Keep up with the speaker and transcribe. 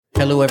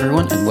Hello,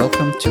 everyone, and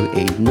welcome to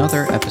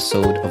another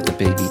episode of the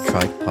Baby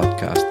Tribe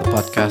podcast, the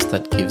podcast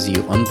that gives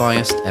you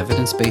unbiased,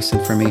 evidence-based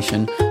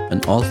information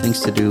on all things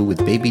to do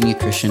with baby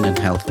nutrition and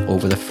health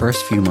over the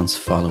first few months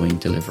following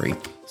delivery.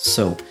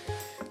 So,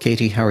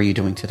 Katie, how are you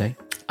doing today?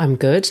 I'm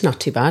good, not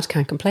too bad,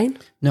 can't complain.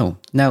 No.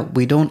 Now,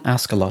 we don't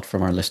ask a lot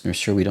from our listeners,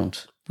 sure we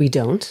don't. We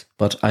don't.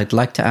 But I'd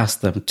like to ask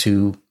them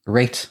to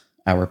rate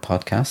our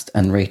podcast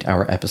and rate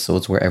our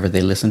episodes wherever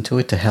they listen to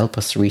it to help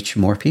us reach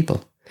more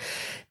people.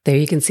 There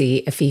you can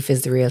see Afif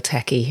is the real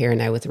techie here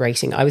now with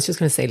rating. I was just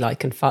going to say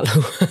like and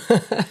follow.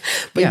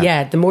 But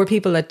yeah, the more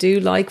people that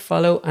do like,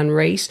 follow and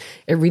rate,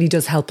 it really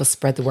does help us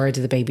spread the word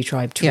of the Baby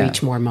Tribe to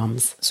reach more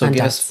mums. So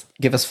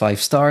give us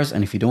 5 stars.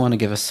 And if you don't want to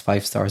give us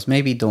 5 stars,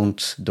 maybe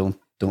don't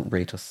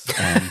rate us.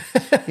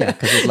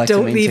 Because we'd like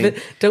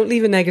don't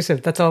leave a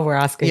negative. That's all we're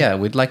asking. Yeah,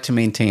 we'd like to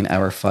maintain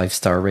our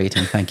 5-star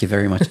rating. Thank you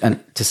very much.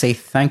 And to say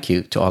thank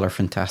you to all our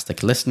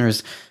fantastic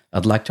listeners,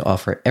 I'd like to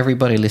offer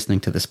everybody listening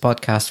to this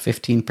podcast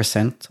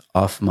 15%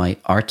 off my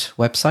art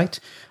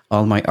website.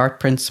 All my art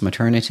prints,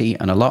 maternity,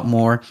 and a lot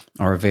more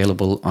are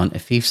available on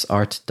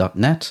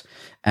afifsart.net.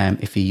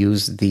 If you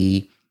use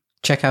the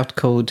checkout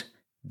code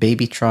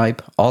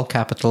BabyTribe, all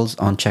capitals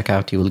on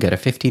checkout, you will get a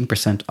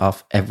 15%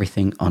 off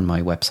everything on my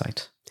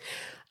website.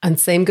 And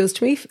same goes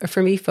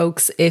for me,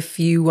 folks. If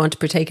you want to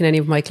partake in any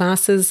of my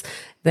classes,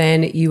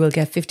 then you will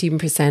get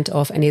 15%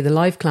 off any of the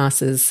live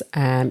classes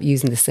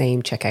using the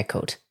same checkout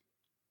code.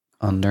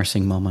 On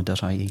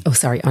nursingmama.ie. Oh,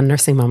 sorry, on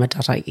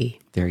nursingmama.ie.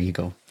 There you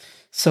go.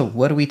 So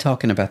what are we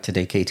talking about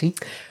today, Katie?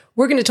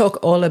 We're going to talk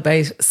all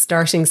about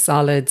starting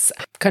solids,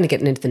 kind of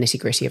getting into the nitty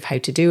gritty of how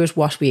to do it,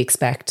 what we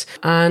expect.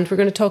 And we're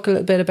going to talk a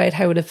little bit about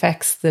how it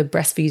affects the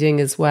breastfeeding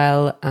as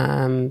well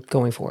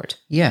going forward.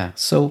 Yeah,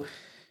 so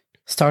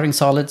starting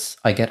solids,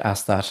 I get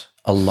asked that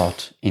a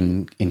lot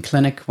in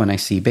clinic when I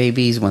see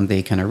babies, when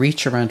they kind of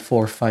reach around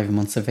 4 or 5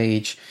 months of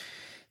age.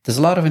 There's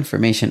a lot of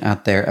information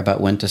out there about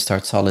when to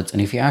start solids.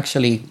 And if you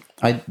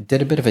I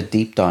did a bit of a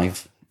deep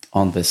dive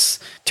on this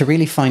to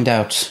really find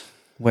out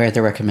where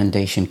the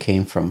recommendation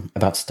came from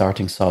about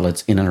starting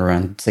solids in and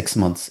around 6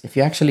 months. If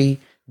you actually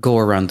go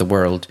around the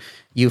world,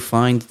 you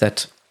find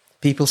that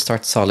people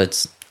start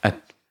solids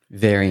at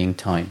varying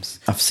times.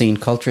 I've seen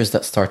cultures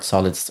that start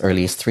solids as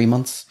early as 3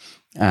 months,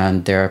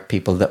 and there are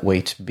people that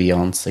wait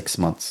beyond 6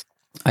 months.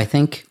 I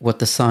think what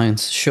the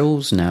science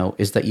shows now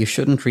is that you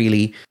shouldn't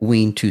really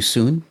wean too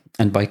soon.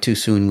 And by too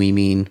soon, we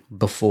mean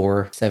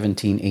before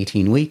 17,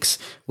 18 weeks,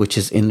 which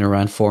is in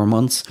around 4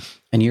 months.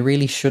 And you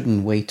really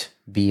shouldn't wait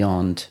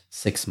beyond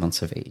 6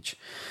 months of age.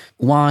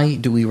 Why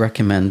do we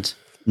recommend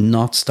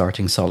not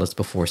starting solids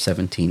before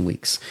 17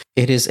 weeks?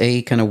 It is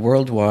a kind of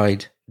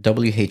worldwide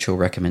WHO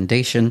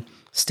recommendation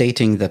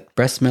stating that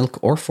breast milk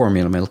or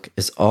formula milk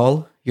is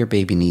all your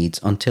baby needs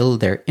until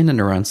they're in and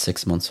around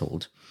 6 months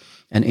old.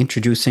 And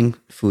introducing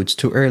foods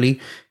too early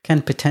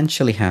can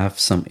potentially have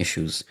some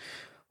issues.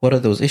 What are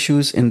those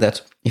issues? In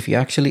that if you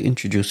actually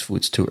introduce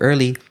foods too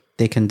early,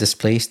 they can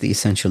displace the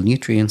essential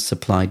nutrients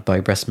supplied by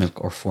breast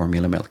milk or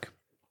formula milk.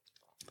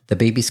 The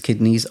baby's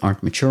kidneys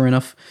aren't mature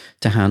enough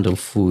to handle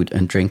food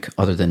and drink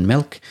other than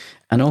milk,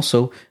 and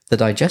also the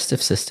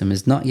digestive system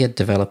is not yet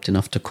developed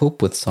enough to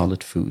cope with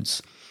solid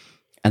foods.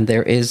 And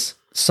there is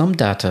some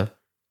data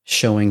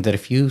showing that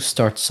if you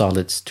start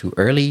solids too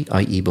early,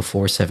 i.e.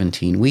 before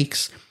 17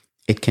 weeks,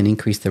 it can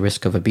increase the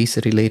risk of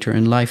obesity later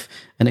in life,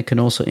 and it can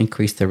also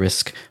increase the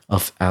risk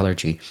of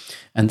allergy.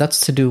 And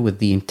that's to do with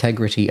the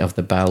integrity of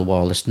the bowel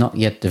wall is not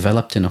yet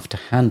developed enough to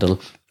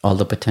handle all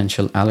the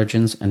potential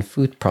allergens and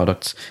food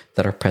products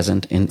that are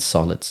present in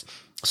solids.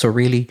 So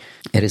really,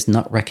 it is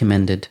not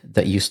recommended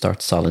that you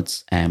start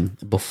solids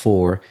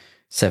before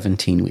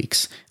 17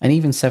 weeks. And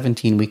even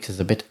 17 weeks is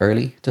a bit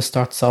early to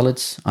start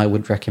solids. I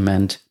would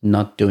recommend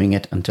not doing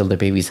it until the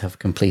babies have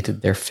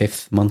completed their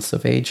 5th month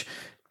of age.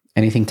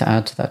 Anything to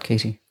add to that,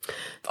 Katie?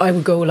 I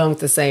would go along with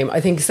the same.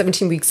 I think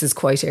 17 weeks is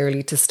quite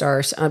early to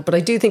start, but I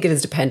do think it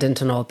is dependent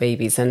on all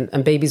babies,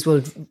 and babies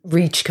will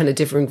reach kind of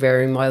different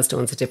varying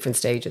milestones at different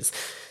stages.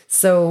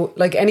 So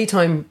like any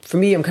time, for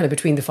me, I'm kind of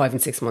between the 5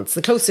 and 6 months.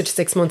 The closer to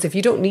 6 months, if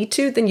you don't need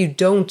to, then you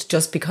don't,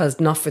 just because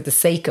not for the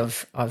sake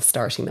of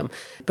starting them.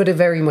 But it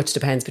very much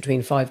depends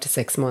between 5 to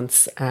 6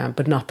 months,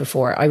 but not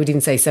before. I would even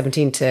say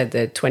 17 to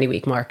the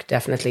 20-week mark,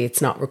 definitely.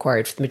 It's not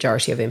required for the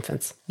majority of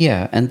infants.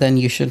 Yeah, and then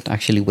you shouldn't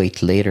actually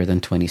wait later than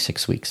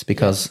 26 weeks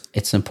because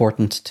it's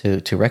important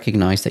to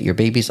recognize that your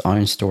baby's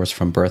iron stores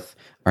from birth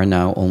are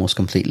now almost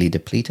completely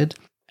depleted,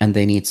 and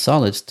they need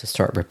solids to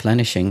start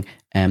replenishing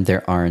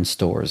their iron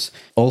stores.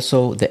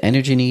 Also, the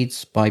energy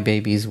needs by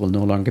babies will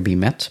no longer be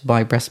met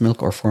by breast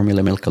milk or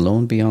formula milk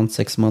alone beyond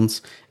 6 months,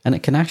 and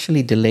it can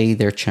actually delay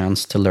their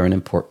chance to learn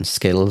important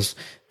skills,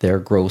 their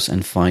gross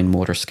and fine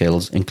motor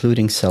skills,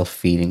 including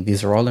self-feeding.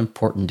 These are all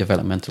important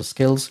developmental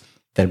skills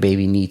that a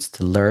baby needs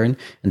to learn,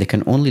 and they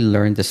can only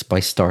learn this by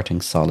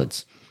starting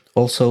solids.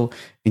 Also,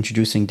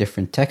 introducing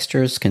different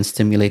textures can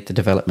stimulate the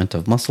development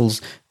of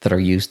muscles that are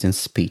used in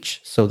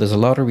speech. So there's a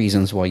lot of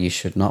reasons why you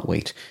should not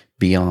wait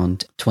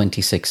beyond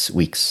 26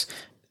 weeks.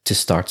 to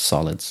start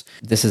solids.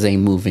 This is a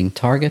moving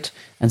target,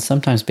 and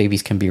sometimes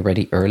babies can be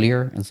ready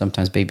earlier, and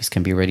sometimes babies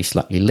can be ready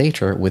slightly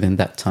later within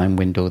that time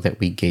window that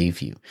we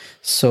gave you.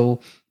 So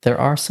there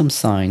are some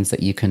signs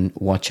that you can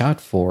watch out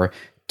for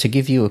to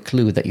give you a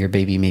clue that your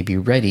baby may be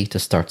ready to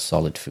start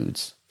solid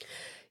foods.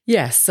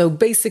 Yes, so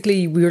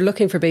basically we were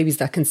looking for babies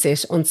that can sit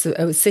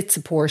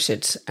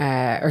supported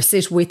or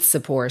sit with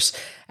support.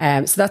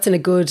 So that's in a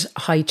good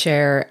high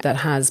chair that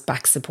has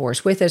back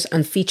support with it,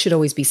 and feet should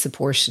always be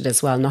supported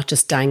as well, not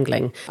just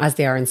dangling as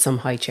they are in some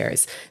high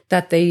chairs.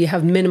 That they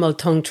have minimal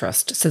tongue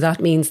thrust. So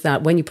that means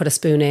that when you put a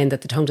spoon in,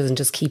 that the tongue doesn't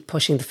just keep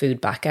pushing the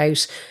food back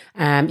out.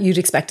 You'd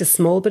expect a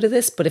small bit of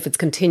this, but if it's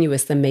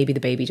continuous, then maybe the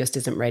baby just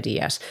isn't ready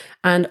yet.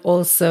 And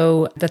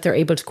also that they're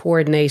able to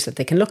coordinate, that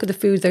they can look at the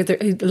food.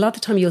 A lot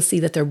of the time you'll see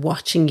that they're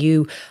watching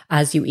you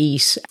as you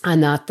eat,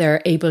 and that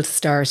they're able to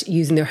start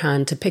using their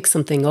hand to pick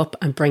something up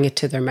and bring it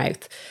to their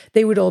mouth.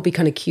 They would all be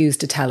kind of cues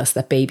to tell us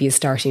that baby is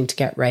starting to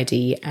get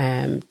ready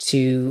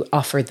to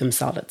offer them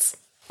solids.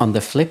 On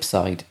the flip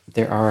side,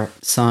 there are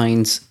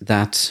signs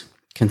that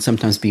can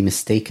sometimes be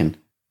mistaken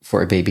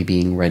for a baby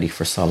being ready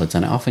for solids.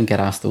 And I often get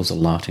asked those a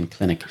lot in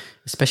clinic,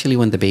 especially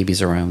when the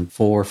baby's around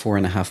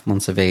 4.5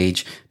 months of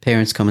age.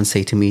 Parents come and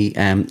say to me,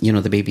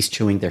 the baby's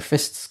chewing their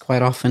fists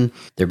quite often.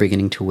 They're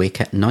beginning to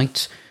wake at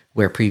night,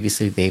 where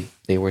previously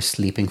they were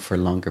sleeping for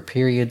longer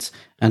periods.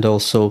 And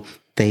also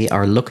they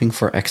are looking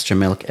for extra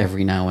milk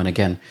every now and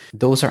again.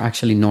 Those are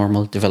actually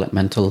normal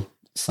developmental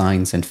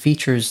signs and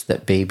features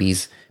that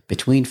babies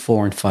between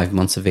 4 and 5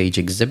 months of age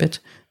exhibit.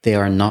 They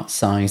are not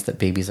signs that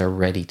babies are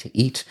ready to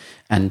eat.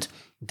 And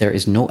there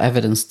is no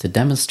evidence to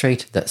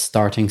demonstrate that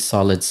starting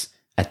solids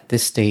at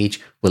this stage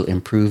will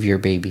improve your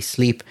baby's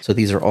sleep. So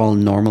these are all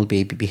normal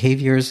baby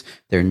behaviors.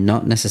 They're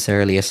not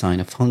necessarily a sign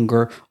of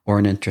hunger or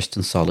an interest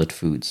in solid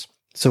foods.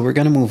 So we're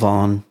going to move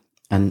on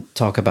and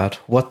talk about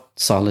what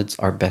solids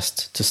are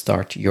best to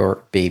start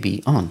your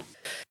baby on.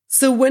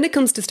 So when it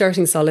comes to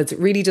starting solids, it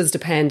really does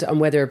depend on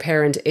whether a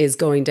parent is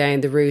going down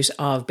the route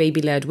of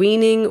baby-led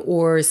weaning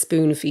or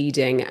spoon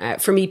feeding.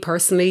 For me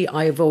personally,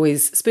 I have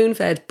always spoon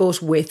fed,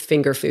 but with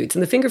finger foods.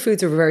 And the finger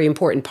foods are a very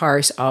important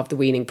part of the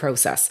weaning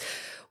process.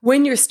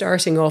 When you're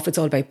starting off, it's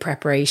all about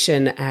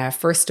preparation,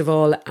 first of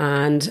all,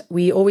 and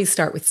we always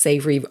start with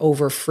savoury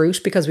over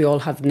fruit because we all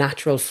have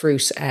natural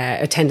fruit,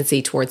 a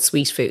tendency towards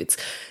sweet foods.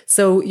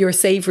 So your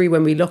savoury,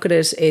 when we look at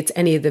it, it's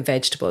any of the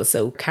vegetables.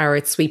 So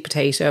carrots, sweet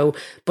potato,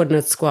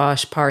 butternut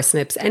squash,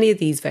 parsnips, any of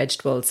these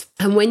vegetables.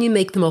 And when you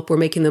make them up, we're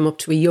making them up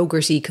to a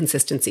yogurty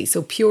consistency,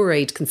 so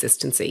pureed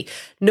consistency.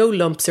 No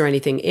lumps or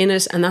anything in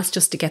it, and that's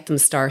just to get them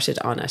started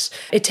on it.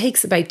 It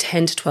takes about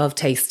 10 to 12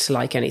 tastes to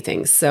like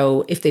anything.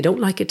 So if they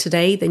don't like it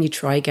today, then you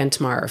try again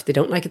tomorrow. If they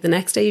don't like it the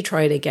next day, you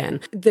try it again.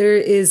 There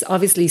is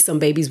obviously some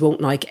babies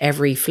won't like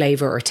every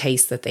flavour or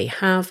taste that they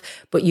have,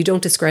 but you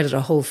don't discredit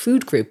a whole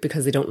food group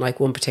because they don't like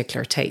one particular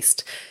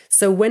taste.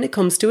 So when it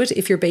comes to it,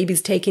 if your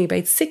baby's taking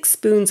about 6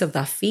 spoons of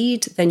that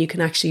feed, then you can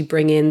actually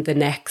bring in the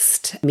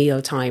next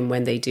meal time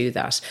when they do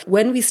that.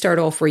 When we start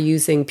off, we're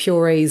using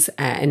purees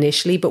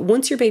initially, but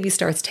once your baby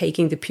starts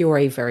taking the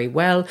puree very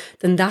well,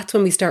 then that's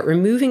when we start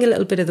removing a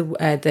little bit of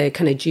the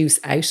kind of juice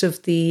out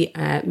of the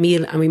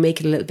meal, and we make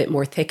it a little bit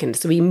more thickened.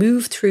 So we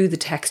move through the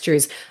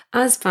textures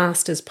as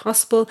fast as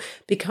possible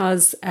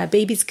because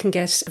babies can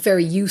get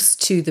very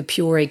used to the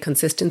puree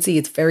consistency.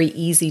 It's very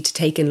easy to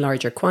take in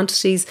larger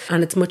quantities,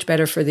 and it's much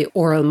better for the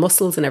oral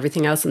muscles and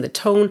everything else in the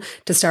tone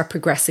to start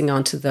progressing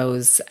onto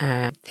those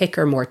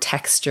thicker, more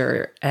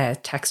textured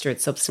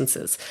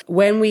substances.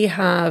 When we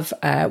have,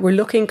 we're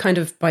looking kind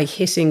of by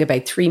hitting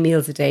about 3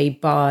 meals a day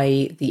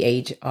by the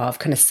age of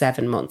kind of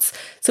 7 months.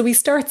 So we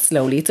start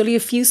slowly. It's only a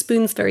few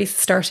spoons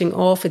starting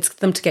off. It's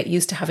them to get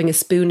used to having a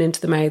spoon into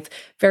the mouth.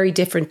 Very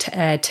different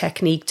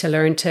technique to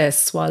learn to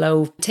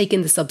swallow, take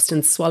in the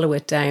substance, swallow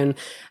it down.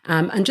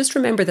 And just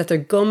remember that their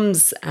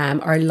gums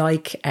are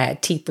like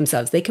teeth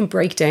themselves. They can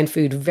break down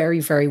food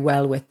very, very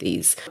well with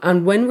these.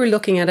 And when we're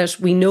looking at it,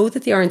 we know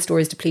that the iron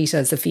stores deplete,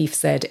 as Afif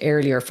said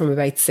earlier, from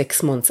about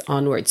 6 months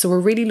onwards. So we're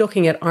really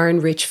looking at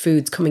iron-rich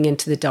foods coming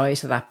into the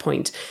diet at that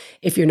point.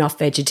 If you're not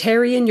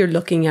vegetarian, you're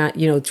looking at,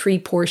 3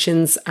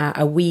 portions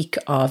a week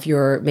of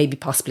your maybe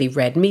possibly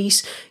red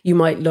meat. You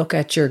might look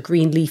at your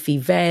green leafy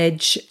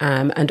veg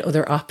and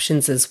other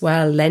options as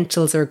well.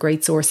 Lentils are a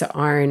great source of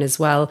iron as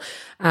well.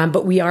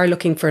 But we are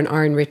looking for an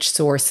iron-rich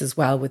source as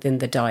well within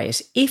the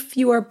diet. If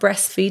you are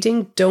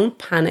breastfeeding, don't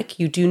panic.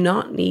 You do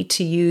not need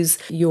to use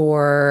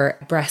your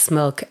breast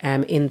milk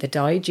in the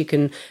diet. You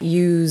can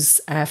use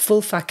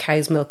full-fat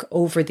cow's milk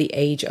over the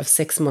age of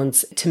 6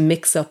 months to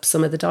mix up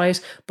some of the diet,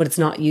 but it's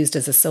not used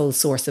as a sole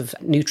source of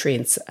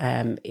nutrients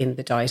in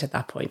the diet at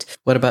that point.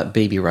 What about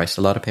baby rice?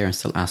 A lot of parents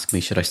still ask me,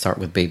 should I start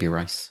with baby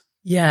rice?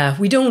 Yeah,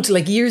 we don't.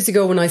 Like years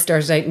ago when I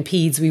started out in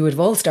peds, we would have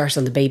all started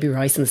on the baby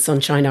rice and the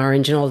sunshine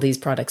orange and all these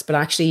products. But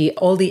actually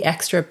all the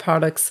extra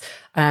products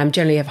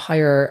generally have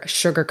higher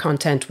sugar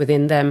content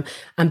within them.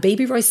 And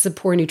baby rice is a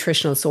poor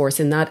nutritional source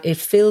in that it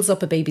fills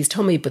up a baby's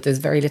tummy, but there's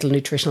very little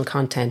nutritional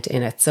content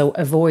in it. So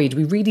avoid,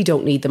 we really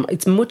don't need them.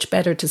 It's much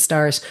better to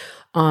start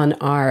on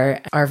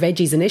our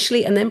veggies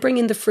initially and then bring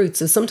in the fruit.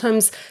 So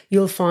sometimes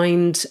you'll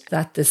find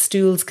that the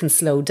stools can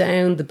slow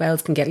down, the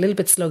bowels can get a little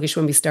bit sluggish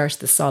when we start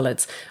the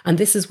solids. And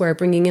this is where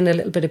bringing in a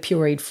little bit of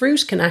pureed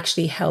fruit can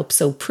actually help.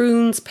 So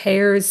prunes,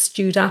 pears,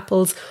 stewed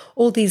apples,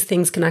 all these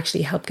things can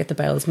actually help get the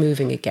bowels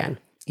moving again.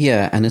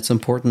 Yeah, and it's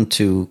important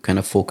to kind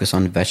of focus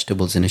on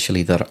vegetables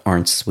initially that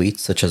aren't sweet,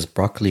 such as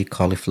broccoli,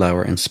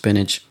 cauliflower, and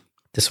spinach.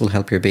 This will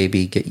help your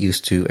baby get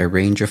used to a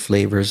range of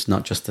flavors,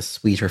 not just the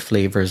sweeter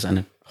flavors, and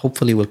it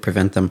hopefully will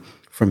prevent them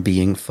from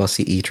being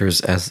fussy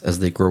eaters as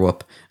they grow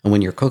up. And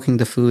when you're cooking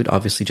the food,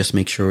 obviously just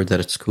make sure that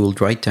it's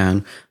cooled right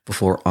down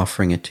before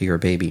offering it to your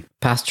baby.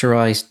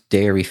 Pasteurized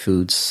dairy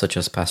foods such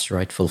as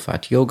pasteurized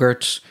full-fat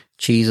yogurt,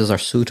 cheeses are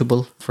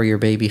suitable for your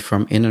baby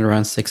from in and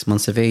around 6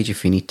 months of age.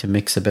 If you need to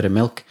mix a bit of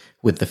milk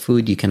with the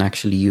food, you can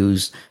actually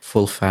use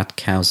full-fat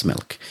cow's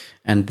milk.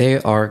 And they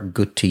are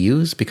good to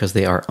use because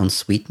they are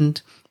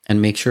unsweetened.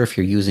 And make sure if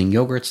you're using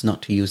yogurts,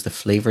 not to use the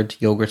flavored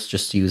yogurts,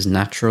 just to use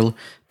natural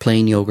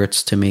plain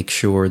yogurts to make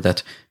sure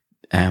that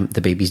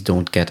the babies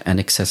don't get an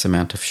excess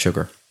amount of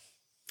sugar.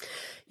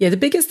 Yeah, the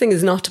biggest thing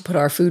is not to put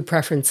our food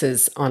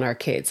preferences on our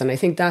kids. And I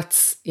think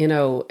that's,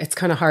 it's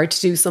kind of hard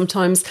to do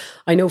sometimes.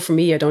 I know for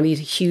me, I don't eat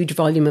a huge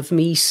volume of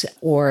meat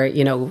or,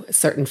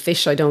 certain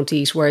fish I don't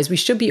eat, whereas we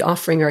should be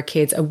offering our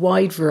kids a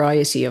wide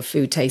variety of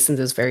food tastes in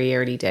those very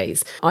early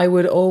days. I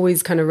would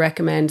always kind of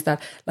recommend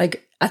that,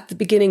 like, at the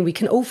beginning, we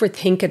can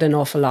overthink it an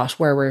awful lot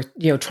where we're,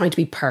 trying to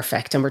be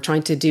perfect and we're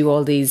trying to do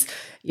all these,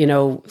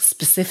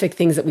 specific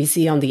things that we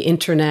see on the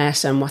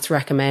internet and what's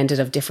recommended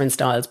of different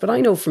styles. But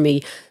I know for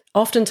me,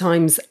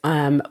 oftentimes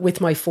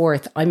with my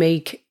fourth, I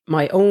make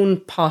my own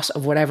pot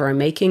of whatever I'm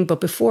making.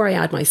 But before I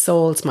add my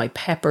salts, my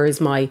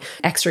peppers, my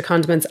extra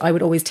condiments, I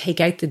would always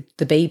take out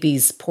the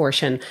baby's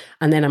portion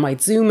and then I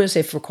might zoom it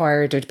if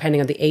required or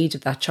depending on the age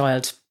of that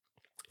child.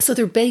 So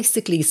they're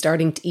basically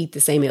starting to eat the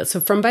same meals. So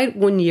from about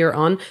 1 year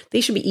on, they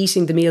should be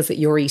eating the meals that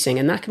you're eating.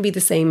 And that can be the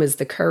same as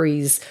the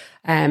curries,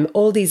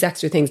 all these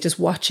extra things, just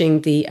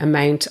watching the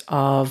amount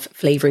of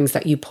flavorings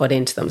that you put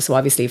into them. So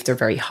obviously, if they're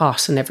very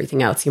hot and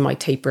everything else, you might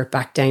taper it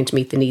back down to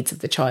meet the needs of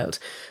the child.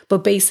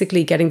 But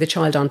basically getting the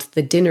child onto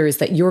the dinners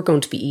that you're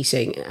going to be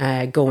eating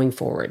going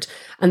forward.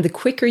 And the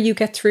quicker you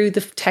get through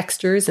the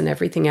textures and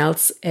everything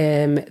else,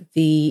 the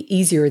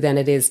easier then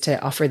it is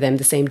to offer them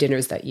the same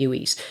dinners that you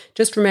eat.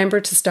 Just remember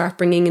to start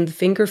bringing in the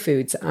finger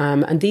foods.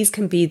 And these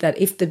can be that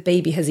if the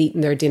baby has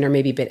eaten their dinner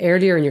maybe a bit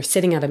earlier and you're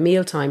sitting at a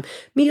mealtime,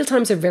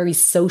 mealtimes are very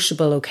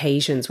sociable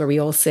occasions where we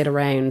all sit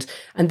around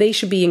and they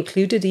should be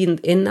included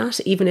in that,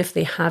 even if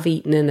they have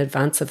eaten in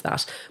advance of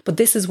that. But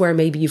this is where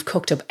maybe you've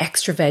cooked up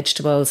extra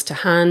vegetables to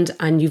hand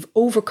and you've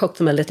overcooked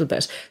them a little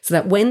bit so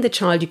that when the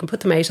child, you can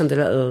put them out on the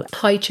little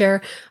high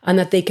chair and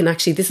that they can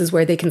actually, this is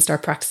where they can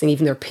start practicing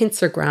even their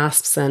pincer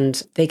grasps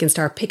and they can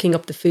start picking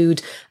up the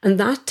food. And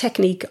that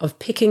technique of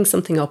picking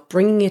something up,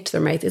 bringing it to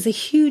their mouth is a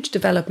huge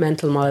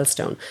developmental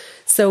milestone.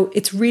 So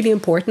it's really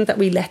important that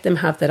we let them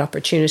have that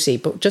opportunity,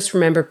 but just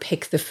remember,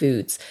 pick the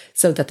foods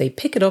so that they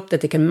pick it up,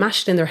 that they can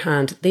mash it in their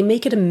hand. They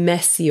make it a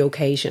messy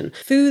occasion.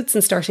 Foods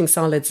and starting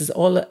solids is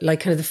all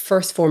like kind of the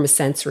first form of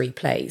sensory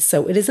play.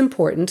 So it is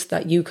important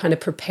that you kind of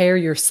prepare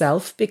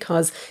yourself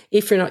because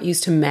if you're not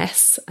used to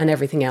mess and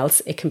everything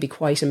else, it can be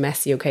quite a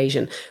messy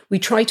occasion. We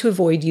try to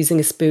avoid using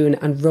a spoon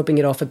and rubbing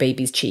it off a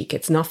baby's cheek.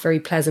 It's not very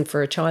pleasant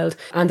for a child.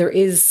 And there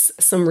is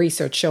some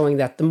research showing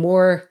that the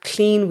more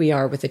clean we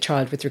are with a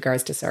child with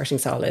regards to starting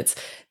solids,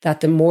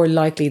 that the more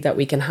likely that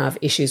we can have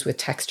issues with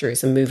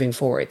textures and moving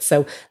forward.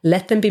 So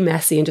let them be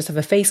messy and just have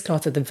a face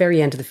cloth at the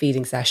very end of the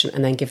feeding session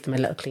and then give them a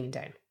little clean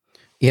down.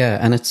 Yeah,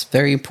 and it's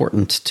very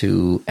important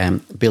to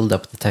build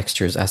up the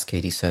textures, as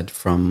Katie said,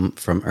 from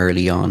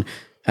early on.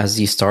 As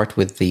you start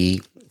with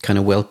the kind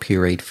of well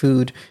pureed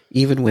food,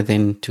 even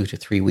within 2 to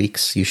 3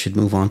 weeks, you should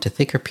move on to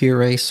thicker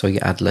puree. So you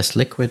add less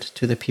liquid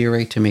to the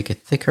puree to make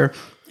it thicker.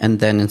 And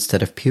then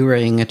instead of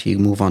pureeing it, you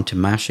move on to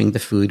mashing the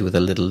food with a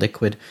little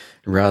liquid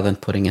rather than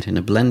putting it in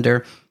a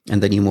blender.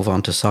 And then you move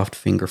on to soft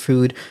finger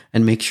food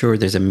and make sure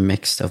there's a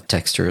mix of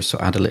textures. So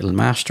add a little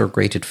mashed or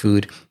grated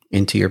food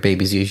into your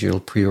baby's usual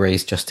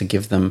purees just to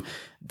give them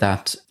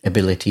that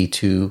ability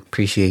to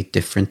appreciate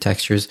different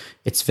textures.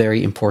 It's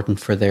very important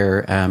for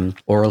their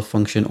oral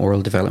function,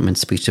 oral development,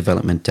 speech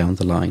development down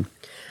the line.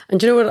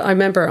 And you know what I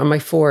remember on my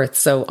fourth?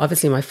 So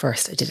obviously my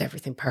first, I did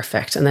everything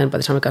perfect. And then by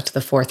the time I got to the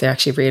fourth, I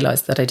actually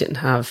realized that I didn't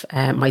have,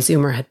 my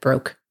zoomer had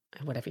broke,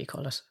 whatever you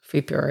call it,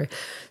 food puree.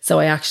 So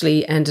I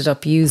actually ended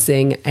up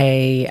using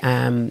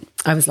I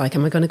was like,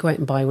 am I going to go out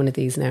and buy one of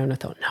these now? And I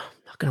thought, no,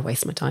 I'm not going to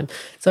waste my time.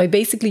 So I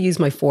basically used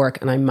my fork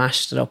and I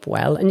mashed it up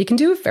well. And you can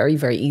do it very,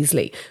 very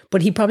easily.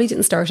 But he probably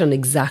didn't start on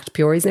exact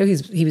purees now.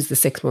 He was the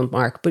 6-month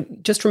mark.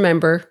 But just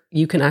remember,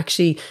 you can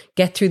actually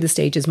get through the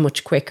stages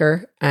much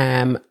quicker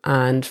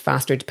and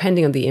faster,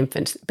 depending on the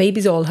infant.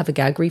 Babies all have a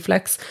gag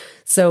reflex.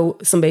 So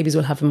some babies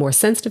will have a more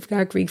sensitive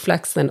gag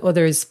reflex than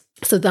others.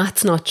 So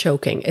that's not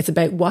choking. It's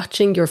about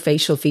watching your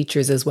facial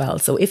features as well.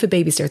 So if a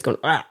baby starts going,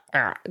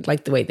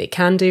 like the way they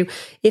can do,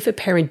 if a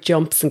parent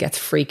jumps and gets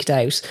freaked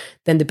out,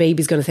 then the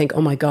baby's going to think,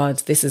 oh my God,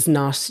 this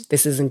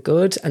isn't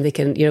good. And they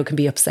can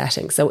be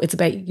upsetting. So it's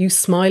about you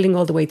smiling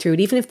all the way through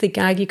it. Even if they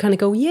gag, you kind of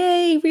go,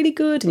 yay, really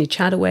good. And you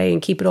chat away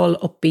and keep it all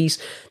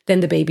upbeat. Then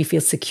the baby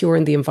feels secure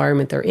in the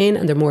environment they're in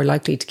and they're more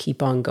likely to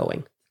keep on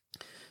going.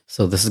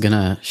 So this is going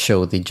to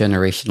show the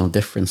generational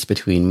difference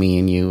between me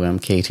and you,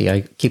 Katie. I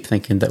keep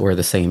thinking that we're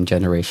the same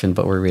generation,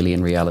 but we're really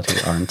in reality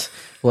aren't.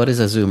 What is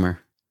a Zoomer?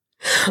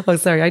 Oh,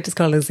 sorry. I just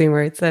call it a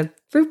Zoomer. It's a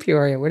fruit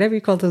puree, whatever you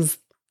call those.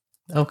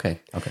 Okay.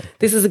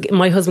 This is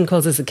my husband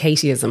calls this a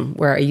Katieism,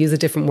 where I use a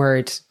different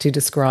word to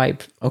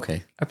describe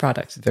a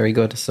product. Very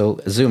good. So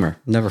a Zoomer.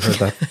 Never heard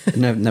that.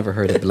 never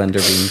heard of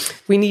blender beans.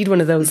 We need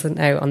one of those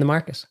now on the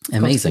market.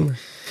 Amazing.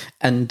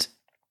 And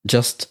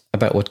just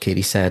about what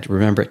Katie said,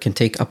 remember it can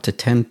take up to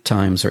 10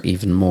 times or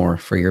even more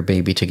for your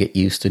baby to get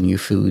used to new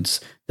foods,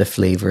 the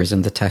flavors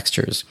and the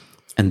textures.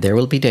 And there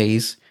will be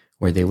days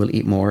where they will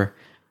eat more,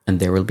 and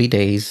there will be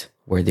days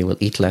where they will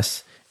eat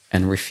less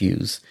and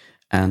refuse.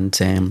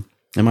 And am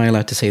I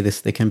allowed to say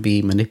this? They can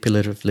be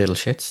manipulative little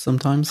shits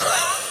sometimes.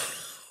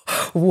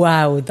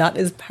 Wow, that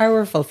is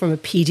powerful from a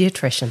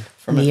pediatrician,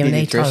 from a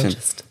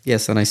neonatologist.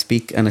 Yes, and I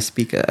speak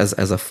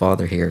as a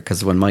father here,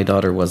 because when my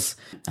daughter was,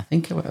 I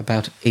think,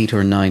 about 8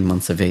 or 9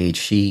 months of age,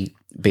 she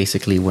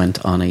basically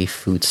went on a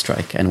food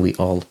strike, and we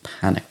all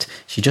panicked.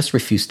 She just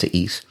refused to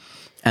eat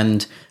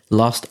and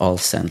lost all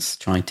sense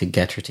trying to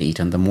get her to eat.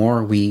 And the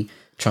more we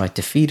tried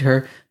to feed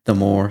her, the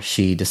more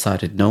she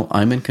decided, no,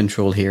 I'm in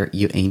control here.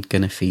 You ain't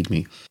going to feed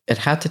me. It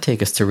had to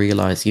take us to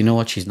realize, you know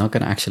what? She's not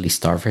going to actually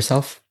starve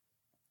herself.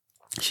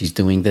 She's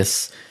doing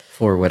this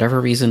for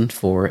whatever reason,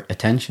 for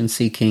attention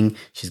seeking.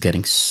 She's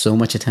getting so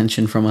much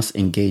attention from us,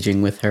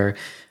 engaging with her.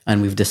 And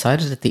we've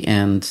decided at the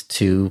end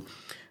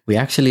we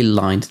actually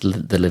lined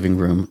the living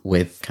room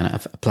with kind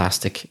of a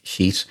plastic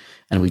sheet,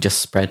 and we just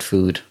spread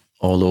food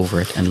all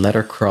over it and let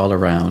her crawl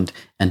around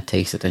and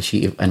taste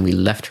it. And we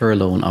left her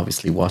alone,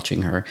 obviously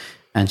watching her.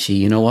 And she,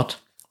 you know what?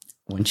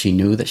 When she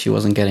knew that she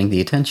wasn't getting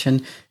the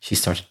attention, she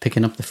started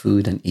picking up the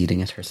food and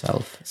eating it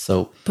herself.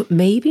 But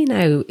maybe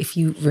now, if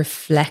you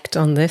reflect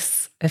on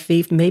this,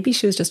 Afife, maybe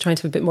she was just trying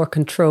to have a bit more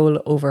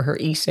control over her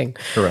eating.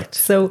 Correct.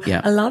 So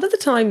a lot of the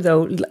time,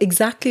 though,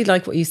 exactly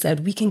like what you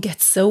said, we can get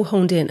so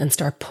honed in and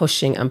start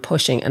pushing,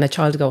 and a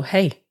child go,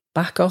 hey,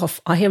 back off.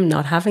 I am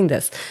not having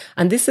this.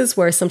 And this is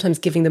where sometimes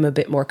giving them a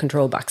bit more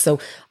control back. So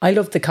I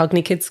love the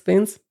Cogni Kids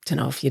spoons. Don't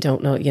know if you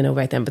don't know, you know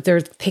about them, but they're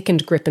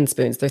thickened gripping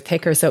spoons. They're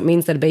thicker. So it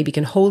means that a baby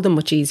can hold them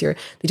much easier.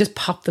 They just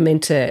pop them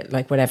into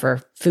like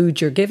whatever food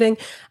you're giving,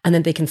 and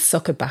then they can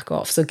suck it back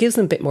off. So it gives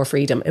them a bit more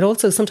freedom. It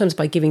also sometimes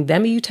by giving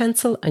them a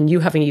utensil and you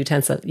having a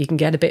utensil, you can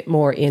get a bit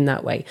more in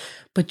that way.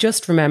 But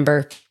just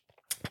remember,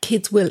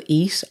 kids will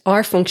eat.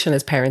 Our function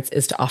as parents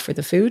is to offer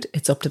the food.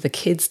 It's up to the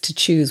kids to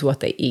choose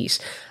what they eat.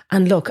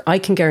 And look, I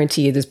can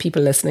guarantee you there's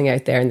people listening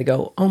out there and they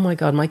go, oh my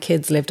God, my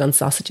kids lived on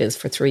sausages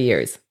for 3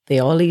 years. They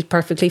all eat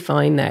perfectly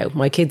fine now.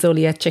 My kids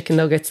only ate chicken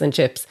nuggets and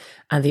chips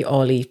and they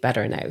all eat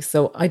better now.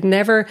 So I'd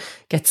never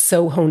get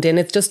so honed in.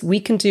 It's just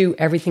we can do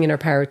everything in our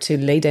power to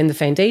lay down the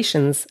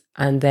foundations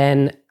and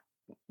then,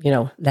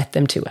 let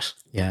them to it.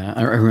 Yeah,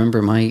 I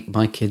remember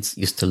my kids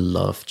used to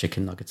love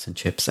chicken nuggets and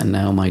chips, and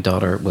now my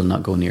daughter will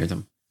not go near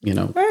them.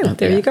 Well,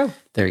 there you go.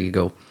 There you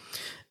go.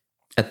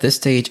 At this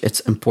stage,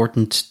 it's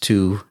important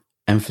to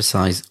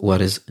emphasize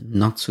what is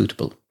not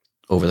suitable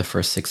over the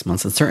first 6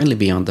 months, and certainly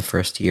beyond the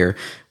first year.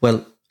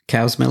 Well,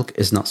 cow's milk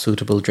is not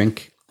suitable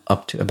drink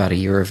up to about a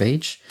year of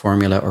age.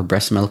 Formula or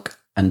breast milk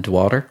and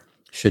water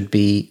should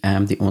be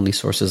the only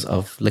sources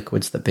of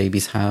liquids that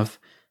babies have.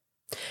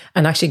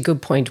 And actually,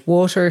 good point.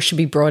 Water should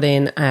be brought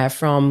in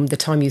from the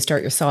time you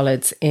start your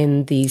solids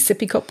in the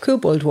sippy cup, cool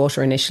boiled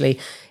water initially,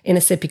 in a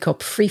sippy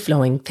cup, free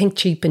flowing. Think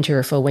cheap and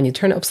cheerful. When you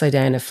turn it upside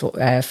down, it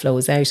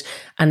flows out.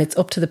 And it's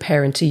up to the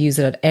parent to use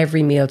it at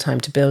every mealtime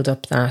to build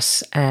up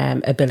that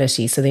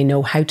ability so they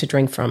know how to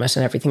drink from it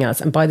and everything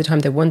else. And by the time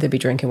they're one, they'll be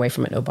drinking away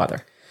from it, no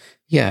bother.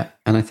 Yeah.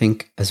 And I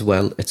think as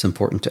well, it's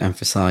important to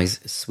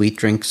emphasize sweet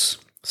drinks,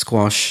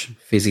 squash,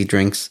 fizzy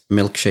drinks,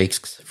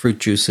 milkshakes, fruit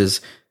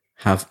juices,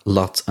 have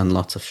lots and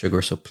lots of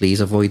sugar, so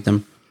please avoid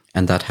them.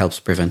 And that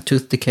helps prevent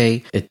tooth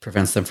decay. It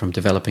prevents them from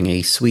developing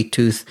a sweet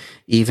tooth.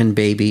 Even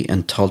baby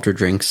and toddler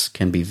drinks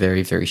can be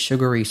very, very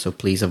sugary, so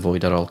please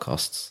avoid at all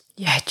costs.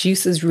 Yeah,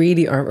 juices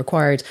really aren't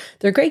required.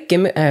 They're a great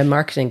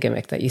marketing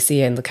gimmick that you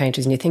see in the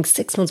counters, and you think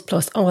 6 months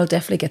plus, oh, I'll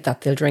definitely get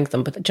that. They'll drink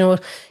them. But you know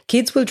what?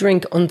 Kids will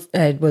drink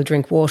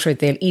water.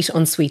 They'll eat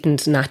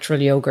unsweetened natural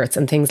yogurts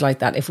and things like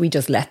that if we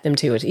just let them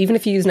to it. Even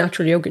if you use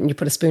natural yogurt and you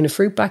put a spoon of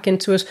fruit back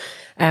into it.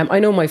 I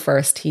know my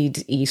first,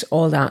 he'd eat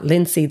all that,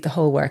 linseed, the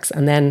whole works.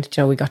 And then,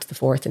 we got to the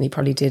fourth and he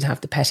probably did have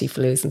the petit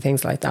flus and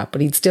things like that.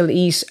 But he'd still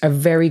eat a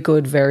very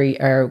good, very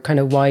kind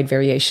of wide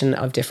variation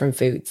of different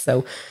foods.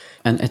 So,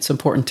 and it's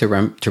important to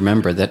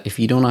remember that if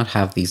you do not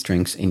have these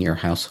drinks in your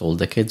household,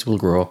 the kids will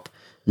grow up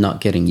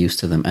not getting used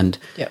to them. And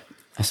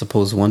I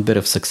suppose one bit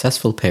of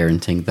successful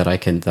parenting that I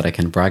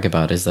can brag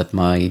about is that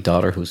my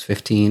daughter, who's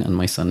 15, and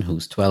my son,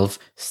 who's 12,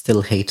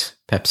 still hate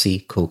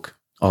Pepsi, Coke,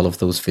 all of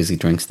those fizzy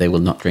drinks. They will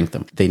not drink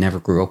them. They never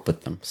grew up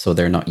with them, so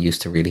they're not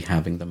used to really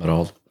having them at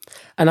all.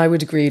 And I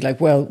would agree,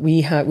 like, well,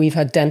 we've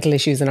had dental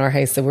issues in our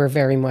house, so we're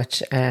very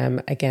much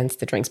against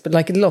the drinks. But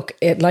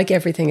like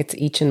everything, it's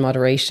each in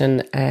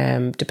moderation,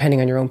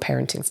 depending on your own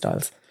parenting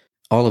styles.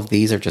 All of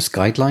these are just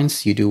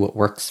guidelines. You do what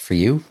works for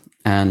you.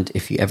 And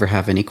if you ever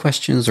have any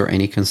questions or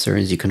any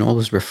concerns, you can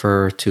always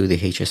refer to the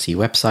HSE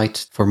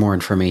website for more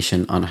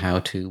information on how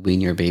to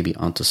wean your baby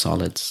onto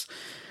solids.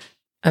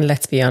 And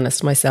let's be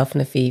honest, myself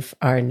and Afif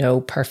are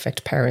no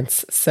perfect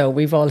parents. So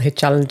we've all hit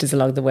challenges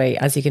along the way,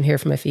 as you can hear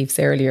from Afif's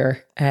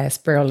earlier,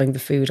 spiraling the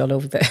food all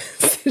over the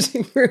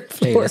sitting room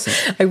floor.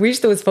 Hey, I wish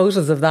there was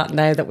photos of that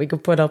now that we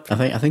could put up.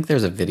 I think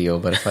there's a video,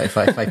 but if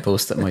I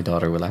post it, my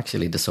daughter will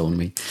actually disown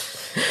me.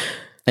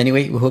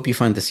 Anyway, we hope you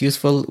find this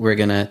useful. We're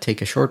going to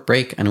take a short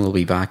break and we'll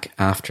be back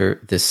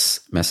after this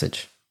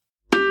message.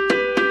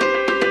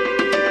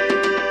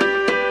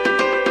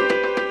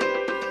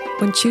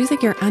 When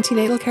choosing your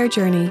antenatal care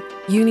journey,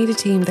 you need a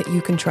team that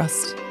you can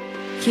trust.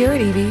 Here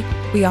at Evie,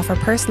 we offer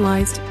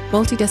personalised,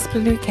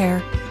 multidisciplinary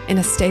care in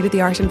a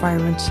state-of-the-art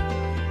environment,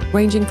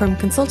 ranging from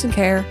consultant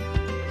care,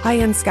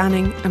 high-end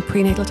scanning and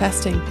prenatal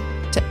testing,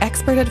 to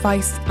expert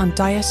advice on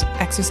diet,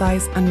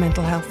 exercise and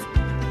mental health.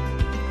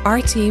 Our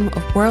team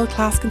of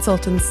world-class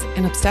consultants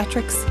in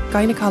obstetrics,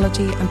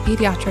 gynecology and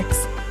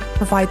paediatrics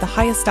provide the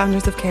highest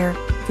standards of care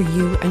for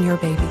you and your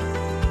baby.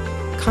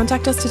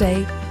 Contact us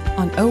today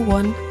on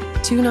 01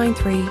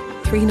 293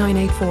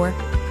 3984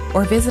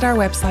 or visit our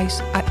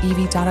website at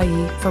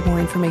evie.ie for more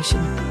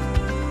information.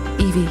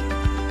 Evie,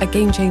 a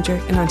game changer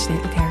in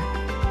antenatal care.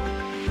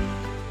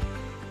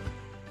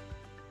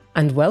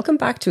 And welcome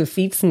back to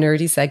Afif's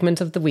nerdy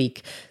segment of the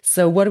week.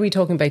 So what are we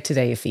talking about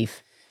today, Afif?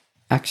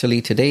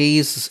 Actually,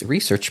 today's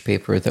research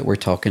paper that we're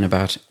talking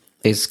about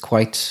is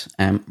quite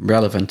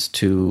relevant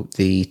to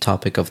the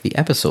topic of the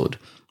episode,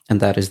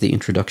 and that is the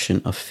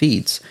introduction of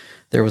feeds.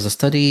 There was a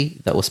study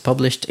that was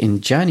published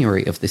in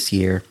January of this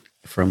year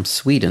from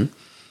Sweden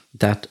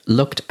that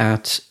looked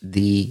at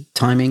the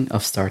timing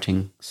of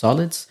starting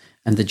solids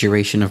and the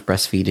duration of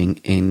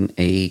breastfeeding in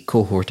a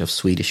cohort of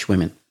Swedish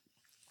women.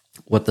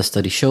 What the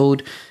study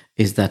showed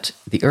is that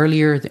the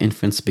earlier the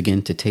infants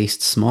begin to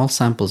taste small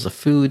samples of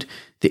food,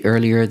 the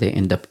earlier they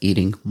end up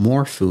eating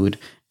more food,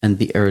 and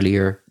the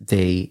earlier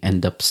they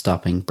end up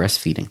stopping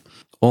breastfeeding.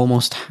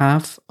 Almost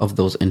half of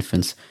those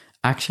infants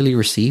actually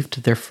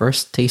received their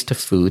first taste of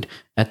food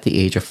at the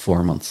age of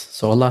 4 months.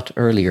 So a lot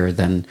earlier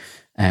than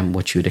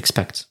what you'd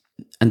expect.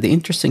 And the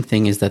interesting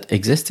thing is that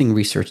existing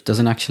research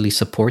doesn't actually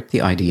support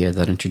the idea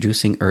that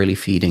introducing early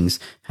feedings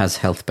has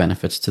health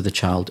benefits to the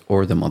child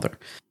or the mother.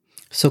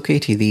 So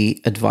Katie,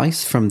 the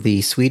advice from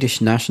the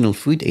Swedish National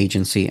Food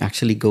Agency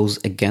actually goes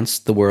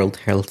against the World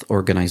Health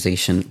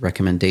Organization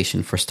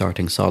recommendation for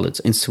starting solids.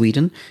 In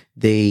Sweden,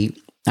 they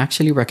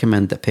actually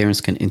recommend that parents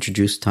can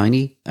introduce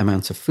tiny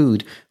amounts of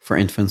food for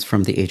infants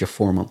from the age of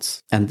 4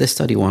 months. And this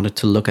study wanted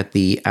to look at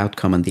the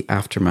outcome and the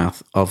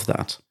aftermath of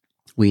that.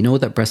 We know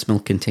that breast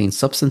milk contains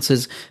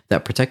substances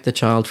that protect the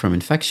child from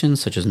infections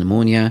such as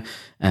pneumonia,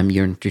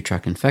 urinary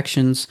tract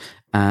infections,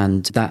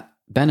 and that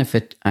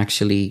benefit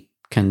actually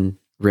can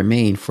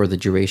remain for the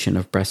duration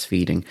of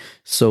breastfeeding.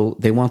 So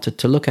they wanted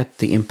to look at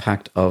the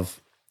impact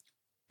of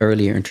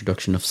earlier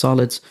introduction of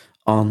solids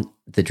on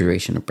the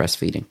duration of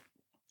breastfeeding.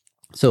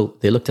 So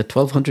they looked at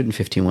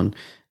 1,251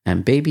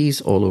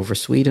 babies all over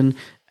Sweden,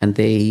 and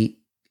they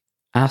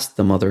asked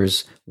the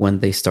mothers when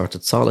they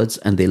started solids,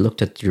 and they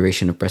looked at the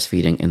duration of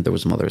breastfeeding in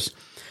those mothers.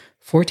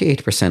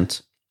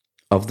 48%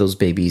 of those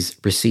babies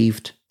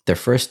received their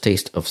first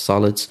taste of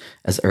solids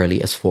as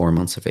early as 4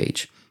 months of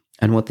age.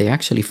 And what they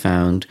actually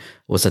found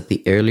was that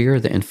the earlier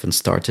the infant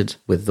started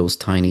with those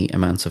tiny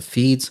amounts of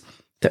feeds,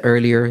 the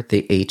earlier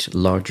they ate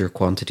larger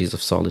quantities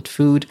of solid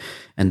food,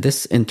 and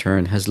this in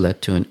turn has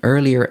led to an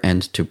earlier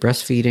end to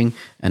breastfeeding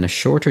and a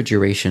shorter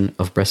duration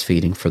of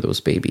breastfeeding for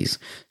those babies.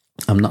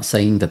 I'm not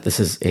saying that this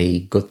is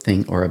a good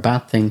thing or a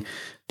bad thing,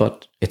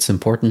 but it's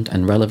important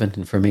and relevant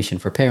information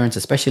for parents,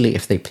 especially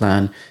if they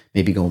plan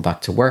maybe going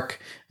back to work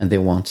and they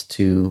want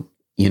to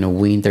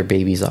wean their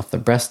babies off the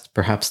breast.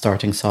 Perhaps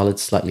starting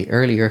solids slightly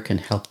earlier can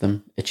help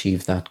them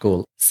achieve that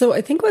goal. So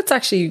I think what's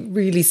actually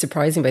really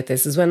surprising about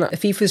this is when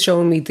Afif was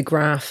showing me the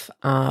graph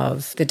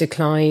of the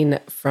decline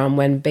from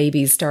when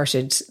babies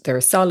started their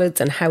solids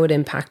and how it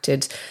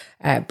impacted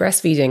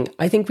breastfeeding.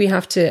 I think we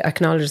have to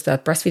acknowledge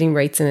that breastfeeding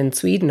rates in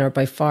Sweden are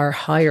by far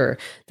higher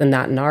than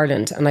that in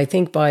Ireland. And I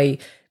think by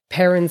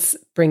parents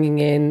bringing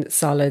in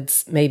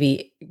solids,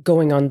 maybe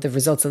going on the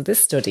results of this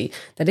study,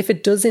 that if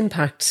it does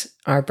impact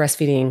our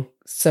breastfeeding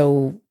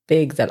so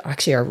big that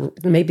actually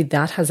maybe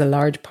that has a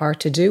large part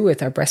to do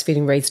with our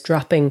breastfeeding rates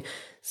dropping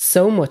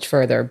so much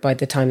further by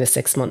the time of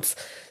 6 months.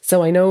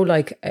 So I know,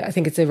 I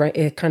think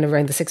it's kind of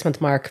around the 6 month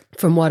mark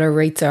from what our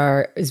rates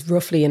are is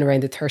roughly in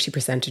around the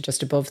 30% or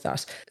just above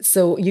that.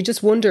 So you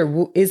just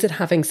wonder, is it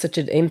having such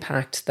an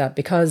impact that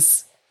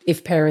because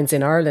if parents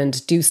in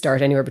Ireland do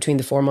start anywhere between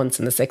the 4 months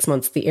and the 6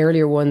 months, the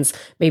earlier ones,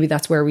 maybe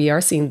that's where we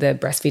are seeing the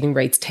breastfeeding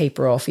rates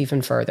taper off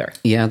even further.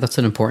 Yeah, that's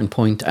an important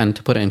point. And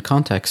to put it in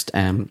context,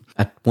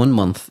 at 1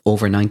 month,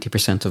 over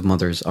 90% of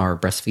mothers are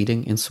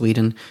breastfeeding in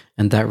Sweden,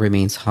 and that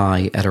remains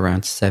high at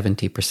around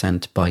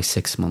 70% by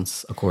 6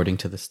 months, according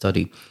to the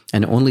study,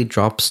 and only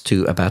drops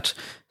to about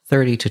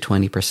 30 to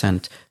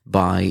 20%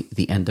 by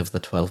the end of the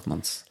 12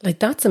 months. Like,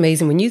 that's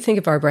amazing. When you think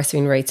of our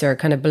breastfeeding rates are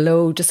kind of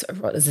below, just,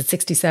 what is it,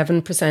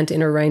 67%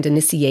 in or around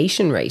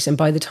initiation rate. And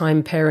by the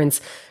time parents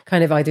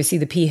kind of either see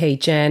the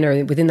PHN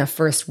or within that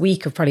first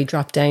week have probably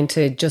dropped down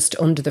to just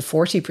under the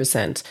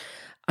 40%.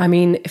 I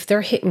mean, if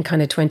they're hitting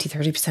kind of 20,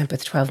 30% by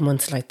the 12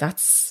 months, like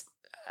that's,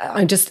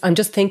 I'm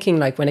just thinking,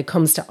 like, when it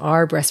comes to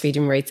our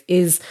breastfeeding rates,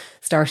 is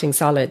starting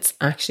solids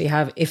actually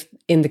have, if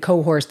in the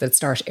cohort that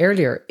start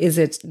earlier, is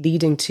it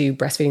leading to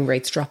breastfeeding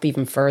rates drop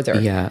even further?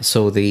 Yeah,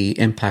 so the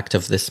impact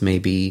of this may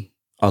be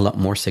a lot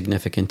more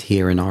significant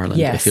here in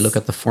Ireland. Yes. If you look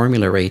at the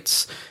formula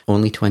rates,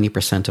 only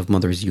 20% of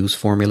mothers use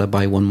formula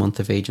by 1 month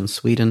of age in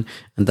Sweden,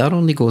 and that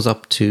only goes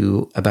up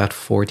to about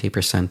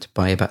 40%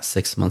 by about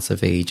 6 months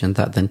of age, and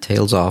that then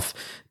tails off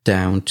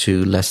down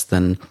to less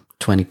than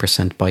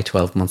 20% by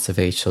 12 months of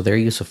age. So their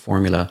use of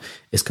formula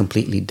is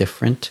completely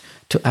different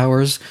to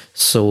ours.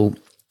 So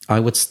I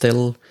would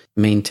still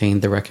maintain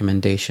the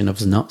recommendation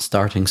of not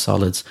starting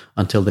solids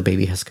until the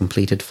baby has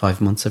completed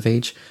 5 months of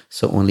age.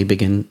 So only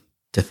begin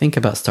to think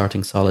about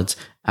starting solids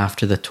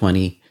after the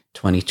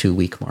 22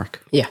 week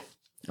mark. Yeah.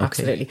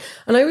 Absolutely.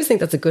 And I always think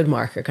that's a good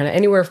marker. Kind of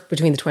anywhere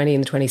between the 20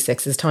 and the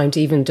 26 is time to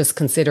even just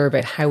consider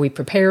about how we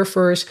prepare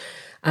for it.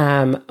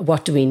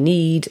 What do we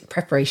need?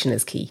 Preparation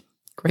is key.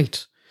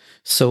 Great.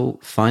 So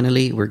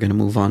finally, we're going to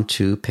move on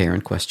to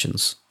parent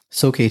questions.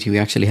 So Katie, we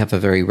actually have a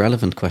very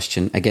relevant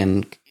question.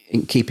 Again,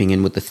 keeping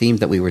in with the theme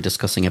that we were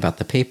discussing about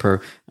the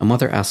paper, a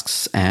mother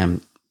asks,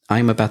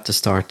 I'm about to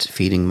start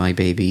feeding my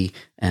baby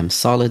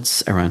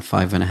solids around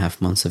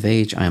 5.5 months of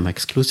age. I am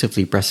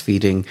exclusively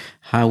breastfeeding.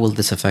 How will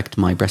this affect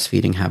my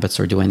breastfeeding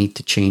habits, or do I need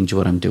to change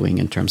what I'm doing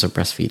in terms of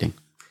breastfeeding?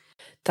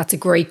 That's a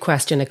great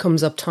question. It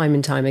comes up time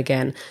and time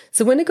again.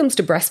 So when it comes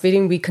to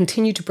breastfeeding, we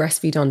continue to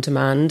breastfeed on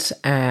demand.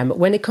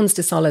 When it comes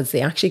to solids, they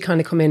actually kind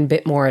of come in a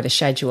bit more at a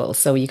schedule.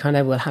 So you kind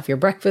of will have your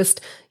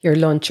breakfast, your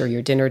lunch or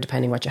your dinner,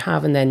 depending what you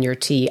have, and then your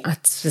tea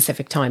at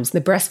specific times.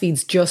 The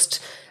breastfeeds just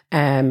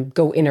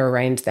go in or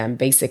around them,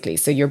 basically.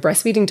 So your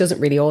breastfeeding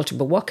doesn't really alter,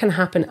 but what can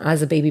happen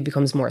as a baby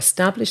becomes more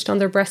established on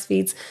their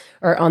breastfeeds,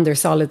 or on their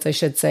solids, I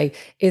should say,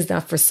 is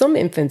that for some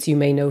infants, you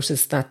may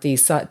notice that the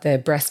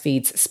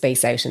breastfeeds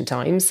space out in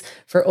times.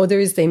 For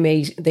others, they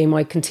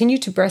might continue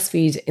to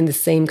breastfeed in the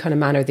same kind of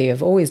manner they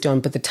have always done,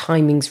 but the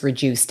timings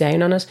reduce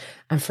down on it.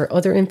 And for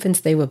other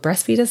infants, they will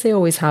breastfeed as they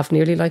always have,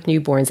 nearly like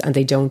newborns, and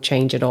they don't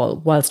change at all,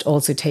 whilst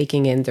also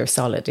taking in their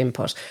solid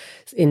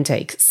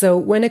intake. So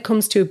when it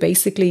comes to,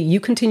 basically, you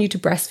continue to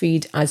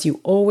breastfeed as you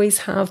always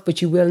have,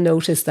 but you will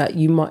notice that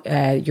you might,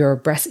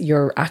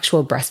 your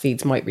actual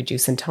breastfeeds might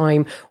reduce in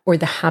time, or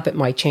the habit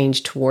might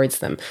change towards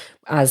them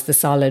as the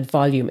solid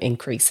volume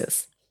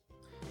increases.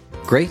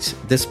 Great.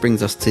 This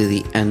brings us to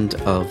the end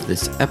of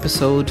this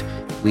episode.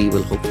 We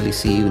will hopefully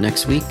see you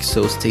next week,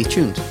 so stay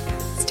tuned.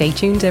 Stay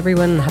tuned,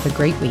 everyone, and have a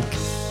great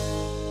week.